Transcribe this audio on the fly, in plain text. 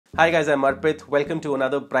Hi guys, I'm Arpit. Welcome to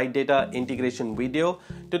another Bright Data integration video.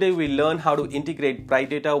 Today we learn how to integrate Bright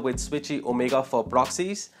Data with SwitchyOmega for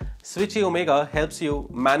proxies. SwitchyOmega helps you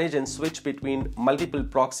manage and switch between multiple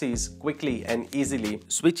proxies quickly and easily.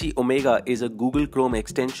 SwitchyOmega is a Google Chrome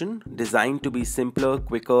extension designed to be simpler,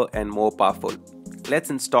 quicker, and more powerful. Let's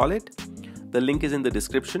install it. The link is in the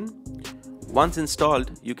description. Once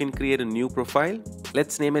installed, you can create a new profile.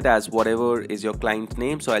 Let's name it as whatever is your client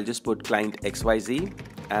name. So I'll just put client XYZ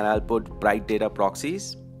and I'll put Bright Data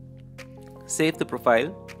Proxies. Save the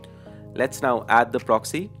profile. Let's now add the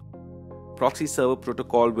proxy. Proxy server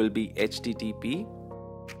protocol will be HTTP.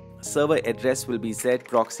 Server address will be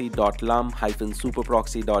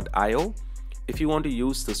zproxy.lum-superproxy.io. If you want to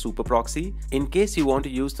use the super proxy. In case you want to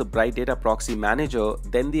use the Bright Data Proxy Manager,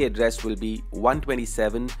 then the address will be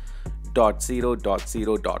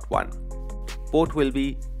 127.0.0.1. Port will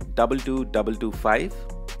be 22225.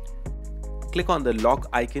 Click on the lock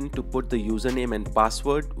icon to put the username and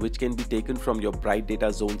password, which can be taken from your Bright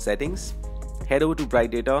Data zone settings. Head over to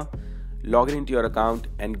Bright Data, log in into your account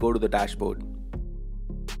and go to the dashboard.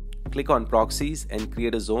 Click on Proxies and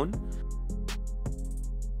create a zone.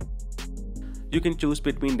 You can choose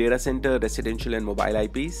between data center, residential and mobile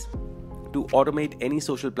IPs. To automate any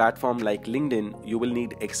social platform like LinkedIn, you will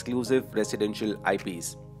need exclusive residential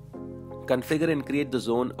IPs. Configure and create the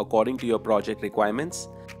zone according to your project requirements.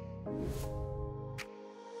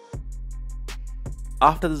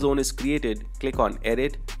 After the zone is created, click on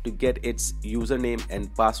Edit to get its username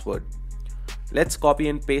and password. Let's copy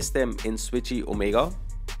and paste them in SwitchyOmega.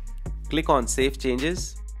 Click on Save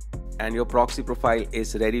Changes and your proxy profile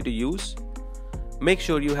is ready to use. Make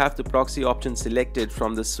sure you have the proxy option selected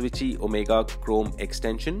from the SwitchyOmega Chrome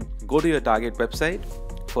extension. Go to your target website.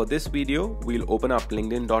 For this video, we'll open up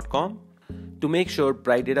linkedin.com. To make sure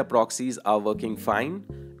Bright Data proxies are working fine,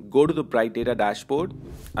 go to the Bright Data dashboard.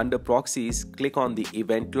 Under Proxies, click on the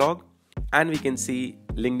event log and we can see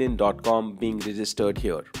linkedin.com being registered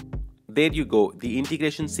here. There you go, the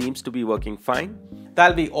integration seems to be working fine.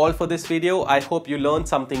 That'll be all for this video. I hope you learned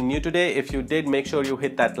something new today. If you did, make sure you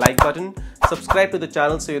hit that like button. Subscribe to the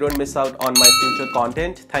channel so you don't miss out on my future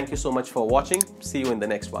content. Thank you so much for watching. See you in the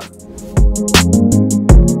next one.